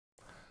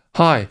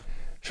Hi,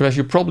 so as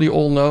you probably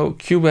all know,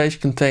 Cubase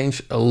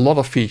contains a lot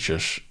of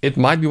features. It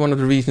might be one of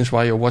the reasons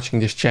why you're watching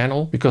this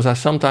channel, because I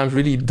sometimes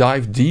really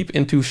dive deep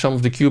into some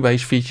of the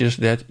Cubase features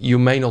that you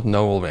may not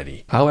know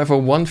already. However,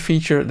 one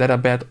feature that I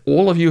bet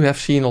all of you have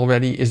seen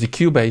already is the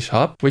Cubase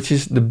HUB, which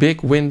is the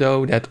big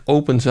window that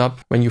opens up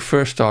when you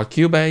first start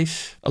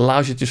Cubase,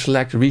 allows you to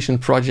select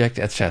recent project,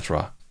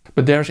 etc.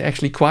 But there's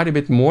actually quite a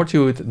bit more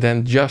to it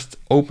than just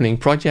opening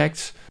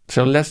projects,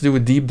 so let's do a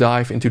deep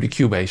dive into the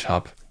Cubase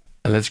HUB.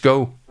 And let's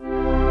go!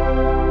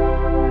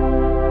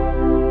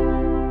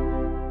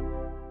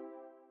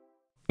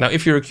 Now,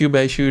 if you're a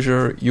Cubase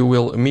user, you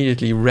will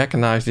immediately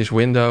recognize this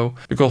window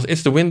because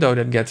it's the window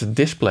that gets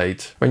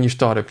displayed when you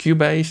start up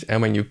Cubase,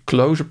 and when you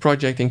close a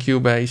project in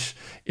Cubase,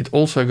 it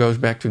also goes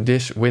back to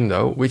this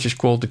window, which is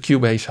called the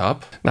Cubase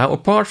HUB. Now,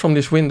 apart from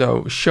this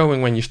window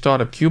showing when you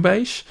start up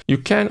Cubase, you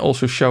can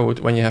also show it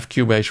when you have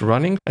Cubase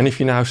running. And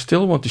if you now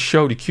still want to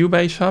show the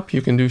Cubase HUB,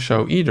 you can do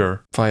so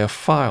either via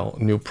File,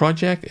 New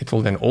Project. It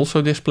will then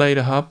also display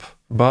the hub.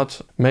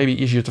 But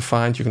maybe easier to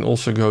find, you can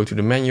also go to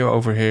the menu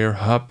over here,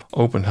 Hub,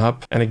 Open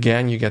Hub, and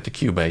again you get the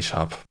Cubase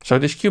HUB. So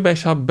this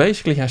Cubase HUB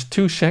basically has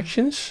two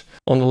sections.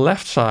 On the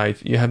left side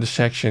you have the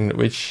section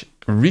which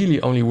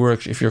really only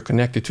works if you're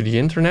connected to the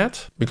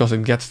internet, because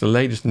it gets the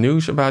latest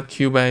news about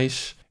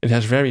Cubase. It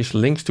has various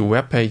links to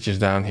web pages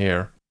down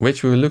here,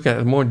 which we will look at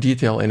in more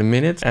detail in a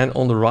minute. And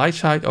on the right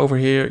side over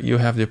here, you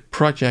have the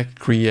project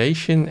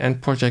creation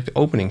and project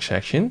opening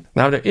section.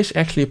 Now there is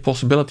actually a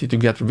possibility to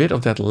get rid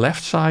of that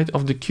left side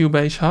of the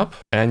Cubase HUB.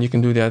 And you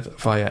can do that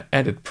via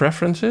Edit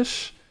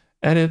Preferences,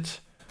 Edit,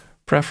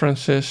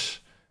 Preferences.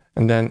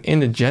 And then in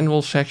the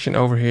general section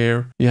over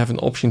here, you have an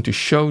option to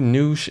show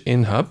news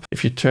in HUB.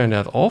 If you turn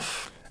that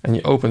off, and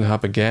you open the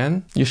hub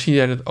again, you see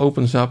that it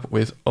opens up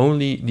with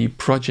only the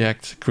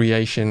project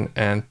creation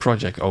and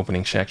project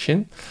opening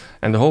section.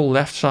 And the whole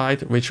left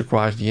side, which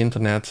requires the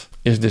internet,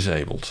 is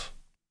disabled.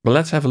 But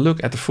let's have a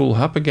look at the full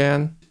hub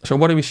again. So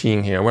what are we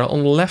seeing here? Well,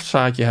 on the left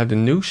side you have the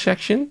news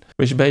section,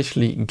 which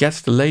basically gets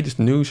the latest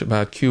news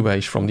about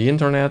Cubase from the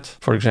internet.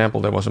 For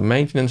example, there was a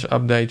maintenance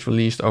update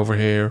released over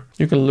here.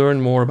 You can learn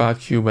more about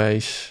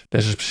Cubase.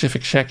 There's a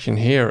specific section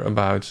here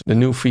about the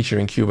new feature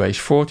in Cubase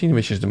 14,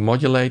 which is the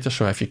modulator.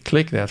 So if you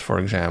click that, for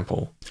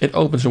example, it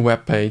opens a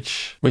web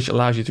page which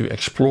allows you to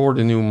explore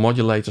the new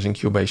modulators in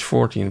Cubase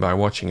 14 by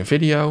watching a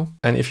video.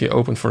 And if you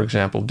open, for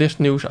example, this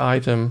news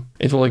item,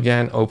 it will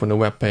again open a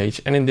web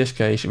page, and in this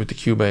case with the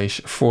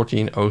Cubase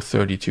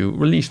 14.032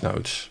 release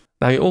notes.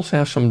 Now you also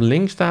have some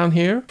links down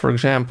here. For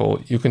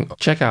example, you can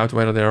check out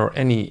whether there are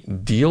any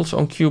deals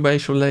on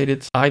Cubase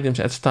related items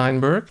at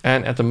Steinberg.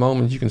 And at the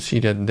moment you can see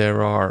that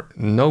there are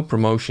no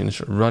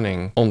promotions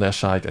running on their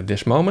site at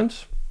this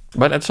moment.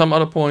 But at some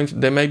other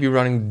point they may be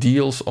running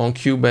deals on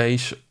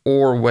Cubase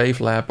or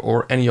Wavelab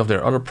or any of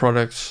their other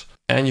products.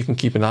 And you can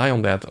keep an eye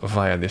on that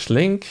via this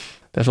link.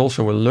 There's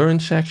also a Learn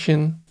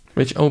section,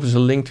 which opens a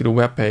link to the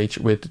web page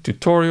with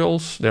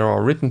tutorials. There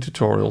are written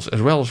tutorials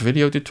as well as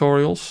video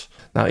tutorials.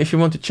 Now, if you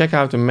want to check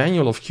out the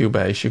manual of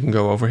Cubase, you can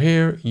go over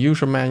here,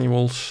 User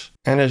Manuals.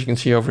 And as you can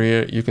see over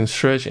here, you can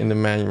search in the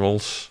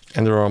manuals,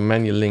 and there are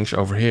many links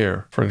over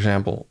here. For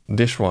example,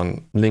 this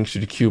one links to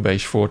the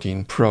Cubase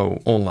 14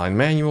 Pro online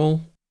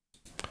manual.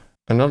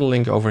 Another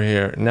link over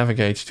here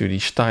navigates to the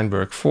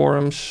Steinberg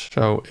forums.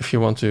 So if you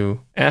want to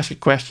ask a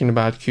question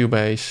about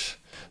Cubase,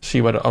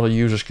 see whether other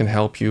users can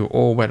help you,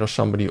 or whether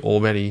somebody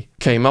already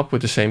came up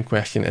with the same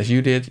question as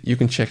you did, you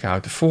can check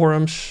out the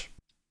forums.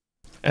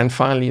 And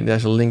finally,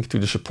 there's a link to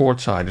the support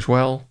site as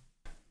well,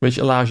 which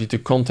allows you to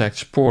contact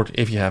support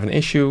if you have an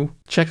issue.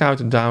 Check out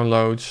the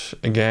downloads,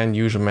 again,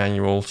 user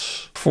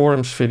manuals,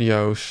 forums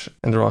videos,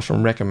 and there are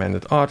some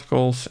recommended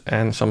articles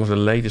and some of the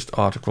latest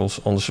articles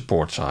on the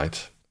support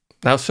site.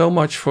 Now, so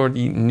much for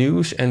the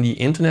news and the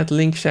internet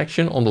link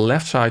section on the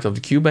left side of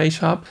the Cubase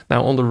HUB.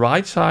 Now on the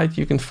right side,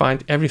 you can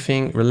find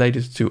everything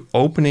related to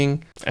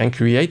opening and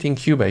creating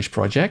Cubase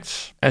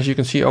projects. As you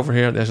can see over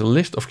here, there's a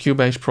list of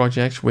Cubase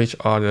projects, which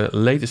are the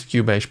latest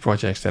Cubase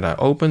projects that I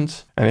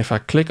opened. And if I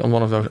click on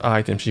one of those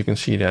items, you can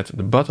see that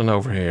the button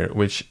over here,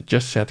 which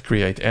just said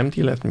create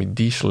empty, let me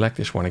deselect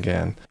this one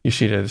again. You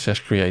see that it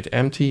says create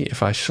empty.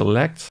 If I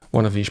select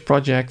one of these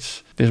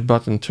projects, this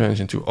button turns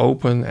into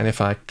open, and if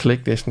I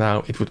click this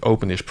now, it would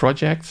open this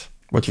project.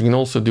 What you can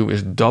also do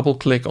is double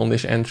click on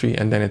this entry,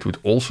 and then it would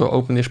also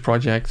open this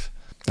project.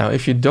 Now,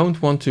 if you don't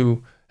want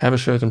to have a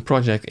certain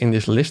project in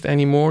this list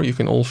anymore, you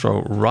can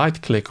also right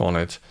click on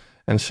it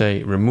and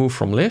say remove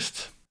from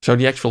list. So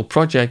the actual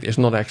project is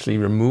not actually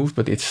removed,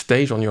 but it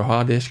stays on your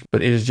hard disk,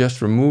 but it is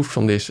just removed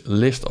from this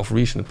list of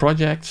recent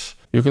projects.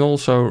 You can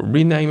also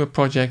rename a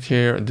project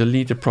here,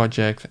 delete a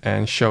project,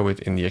 and show it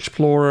in the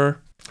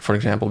Explorer. For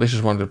example, this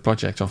is one of the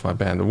projects of my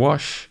band The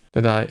Wash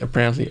that I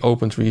apparently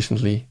opened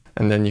recently.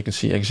 And then you can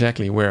see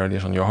exactly where it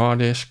is on your hard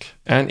disk.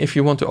 And if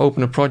you want to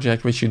open a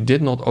project which you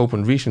did not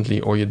open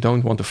recently, or you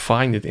don't want to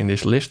find it in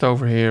this list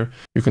over here,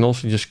 you can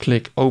also just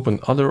click Open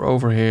Other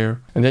over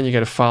here. And then you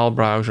get a file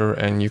browser,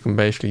 and you can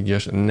basically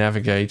just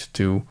navigate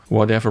to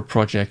whatever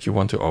project you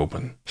want to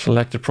open.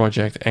 Select the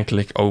project and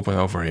click Open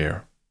over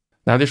here.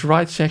 Now this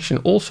right section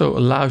also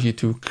allows you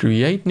to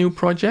create new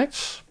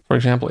projects. For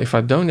example, if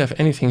I don't have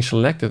anything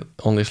selected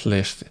on this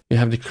list, you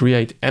have the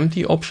create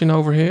empty option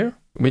over here,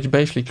 which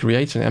basically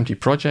creates an empty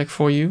project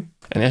for you.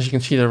 And as you can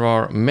see, there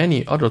are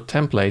many other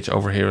templates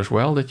over here as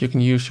well that you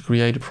can use to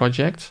create a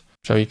project.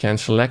 So you can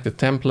select the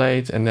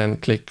template and then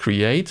click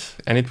create,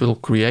 and it will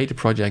create a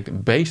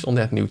project based on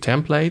that new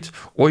template.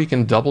 Or you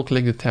can double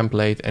click the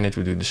template and it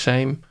will do the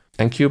same.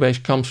 And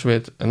Cubase comes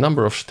with a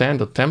number of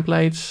standard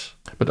templates,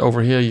 but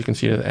over here you can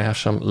see that I have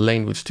some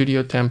Lanewood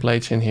Studio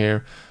templates in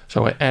here.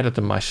 So I added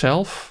them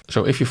myself.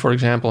 So if you, for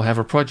example, have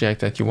a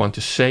project that you want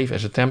to save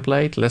as a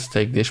template, let's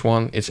take this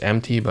one. It's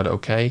empty, but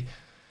okay.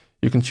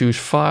 You can choose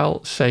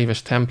File, Save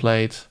as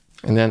Template.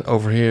 And then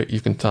over here you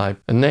can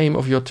type a name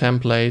of your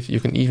template. You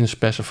can even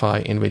specify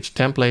in which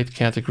template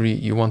category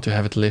you want to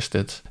have it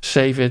listed.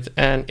 Save it,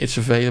 and it's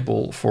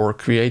available for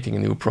creating a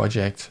new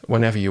project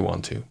whenever you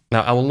want to.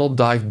 Now I will not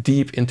dive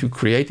deep into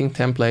creating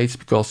templates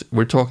because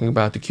we're talking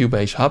about the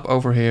Cubase HUB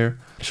over here.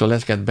 So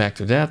let's get back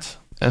to that.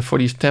 And for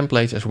these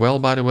templates as well,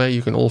 by the way,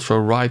 you can also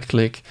right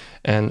click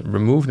and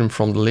remove them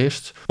from the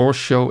list or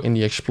show in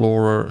the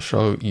Explorer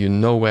so you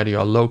know where they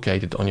are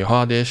located on your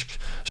hard disk.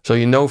 So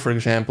you know, for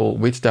example,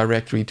 which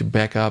directory to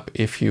back up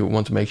if you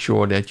want to make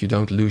sure that you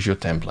don't lose your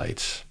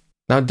templates.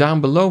 Now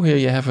down below here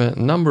you have a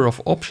number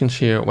of options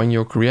here when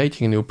you're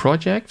creating a new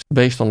project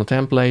based on a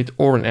template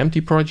or an empty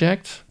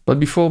project. But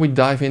before we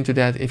dive into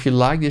that, if you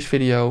like this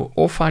video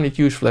or find it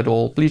useful at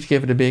all, please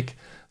give it a big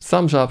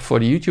thumbs up for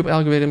the YouTube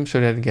algorithm so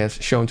that it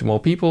gets shown to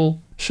more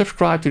people.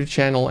 Subscribe to the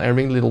channel and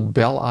ring the little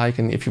bell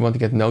icon if you want to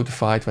get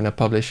notified when I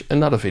publish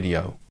another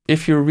video.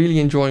 If you're really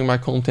enjoying my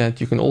content,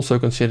 you can also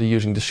consider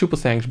using the super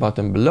thanks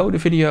button below the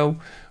video,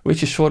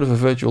 which is sort of a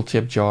virtual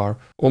tip jar.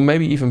 Or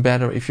maybe even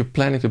better, if you're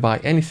planning to buy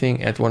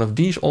anything at one of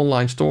these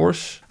online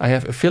stores, I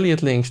have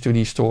affiliate links to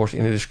these stores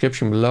in the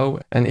description below.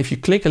 And if you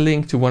click a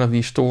link to one of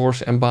these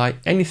stores and buy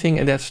anything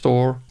at that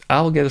store,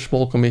 I'll get a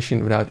small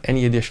commission without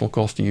any additional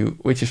cost to you,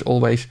 which is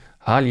always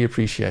highly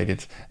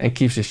appreciated and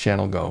keeps this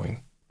channel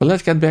going. But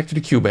let's get back to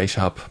the Cubase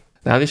HUB.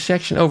 Now this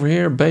section over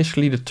here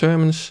basically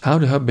determines how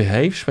the hub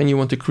behaves when you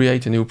want to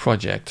create a new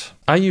project.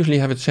 I usually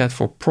have it set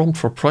for prompt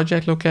for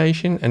project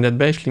location, and that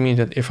basically means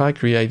that if I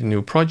create a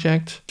new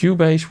project,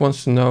 Cubase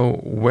wants to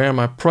know where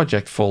my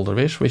project folder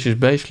is, which is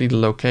basically the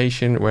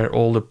location where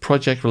all the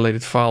project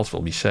related files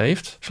will be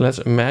saved. So let's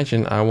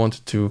imagine I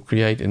wanted to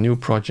create a new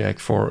project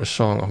for a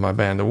song of my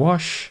band The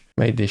Wash,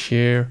 made this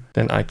year.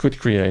 Then I could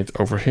create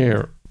over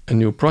here a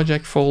new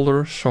project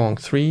folder, song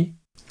 3,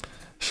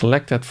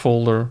 select that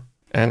folder,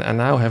 and I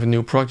now have a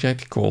new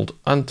project called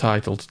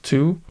Untitled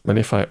 2. But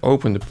if I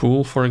open the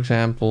pool, for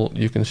example,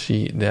 you can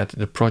see that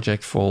the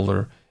project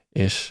folder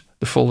is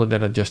the folder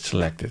that I just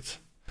selected.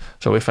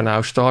 So if I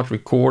now start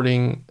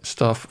recording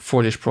stuff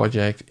for this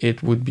project,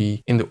 it would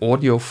be in the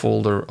audio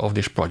folder of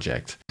this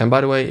project. And by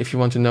the way, if you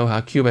want to know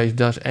how Cubase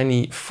does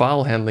any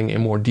file handling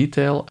in more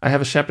detail, I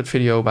have a separate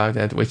video about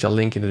that, which I'll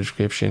link in the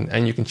description,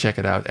 and you can check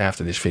it out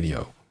after this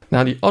video.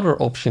 Now the other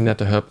option that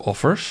the hub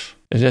offers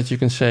is that you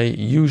can say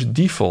use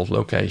default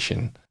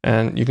location.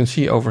 And you can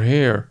see over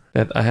here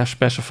that I have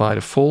specified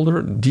a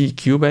folder,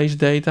 Cubase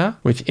data,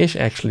 which is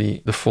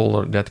actually the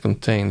folder that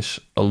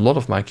contains a lot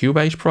of my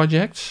Cubase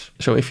projects.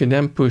 So if you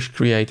then push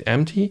create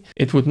empty,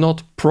 it would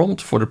not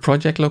prompt for the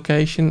project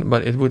location,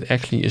 but it would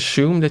actually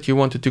assume that you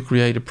wanted to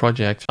create a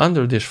project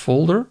under this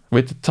folder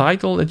with the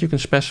title that you can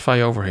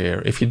specify over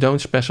here. If you don't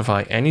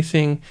specify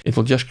anything, it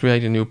will just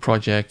create a new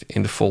project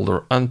in the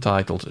folder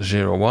Untitled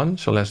 01.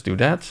 So let's do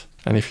that.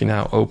 And if you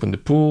now open the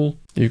pool,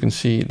 you can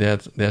see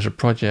that there's a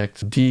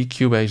project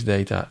Cubase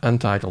data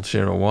Untitled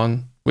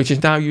 01, which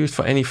is now used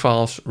for any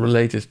files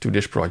related to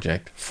this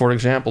project. For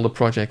example, the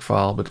project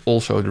file, but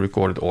also the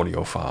recorded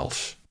audio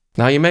files.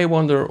 Now you may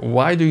wonder,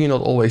 why do you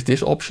not always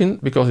this option?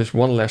 Because it's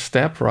one less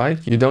step, right?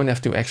 You don't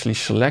have to actually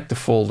select the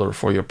folder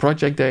for your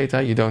project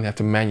data. You don't have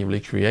to manually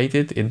create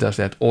it. It does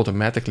that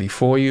automatically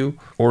for you,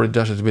 or it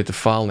does it with the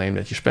file name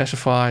that you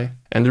specify.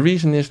 And the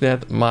reason is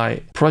that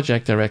my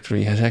project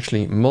directory has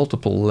actually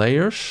multiple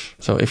layers.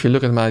 So if you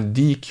look at my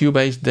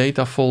Cubase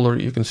data folder,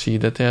 you can see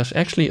that there's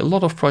actually a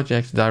lot of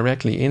projects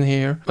directly in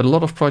here, but a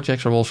lot of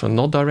projects are also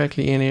not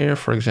directly in here.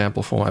 For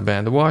example, for my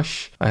band The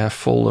Wash, I have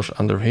folders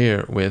under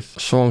here with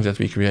songs that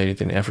we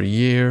created in every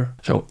year.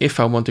 So if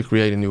I want to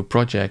create a new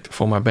project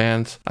for my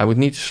band, I would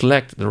need to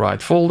select the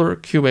right folder,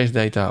 Cubase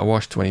data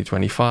Wash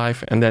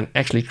 2025, and then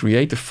actually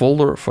create the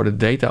folder for the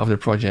data of the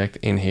project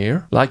in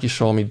here, like you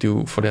saw me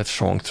do for that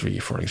song 3.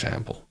 For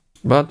example.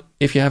 But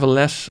if you have a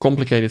less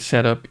complicated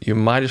setup, you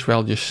might as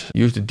well just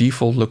use the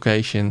default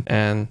location,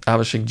 and I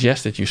would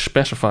suggest that you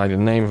specify the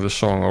name of the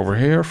song over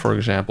here, for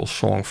example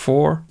song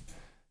 4,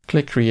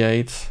 click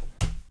create,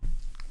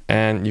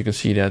 and you can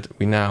see that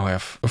we now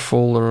have a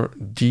folder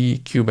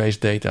Cubase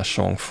data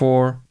song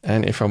 4,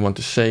 and if I want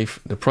to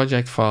save the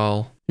project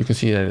file, you can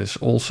see that it's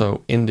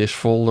also in this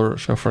folder.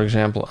 So for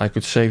example, I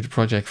could save the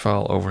project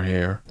file over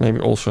here, maybe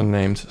also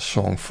named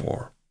song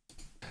 4.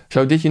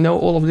 So did you know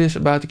all of this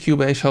about the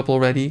Cubase HUB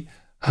already?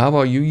 How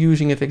are you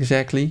using it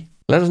exactly?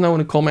 Let us know in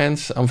the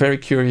comments. I'm very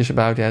curious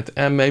about that,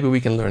 and maybe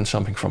we can learn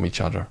something from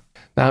each other.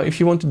 Now, if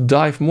you want to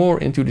dive more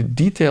into the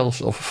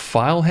details of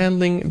file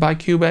handling by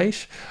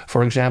Cubase,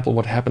 for example,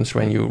 what happens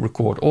when you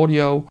record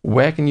audio,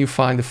 where can you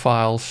find the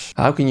files,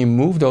 how can you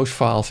move those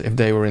files if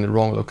they were in the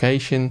wrong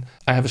location,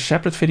 I have a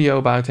separate video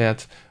about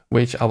that,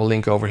 which I will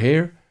link over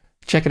here.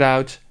 Check it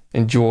out,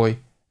 enjoy,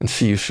 and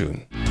see you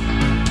soon.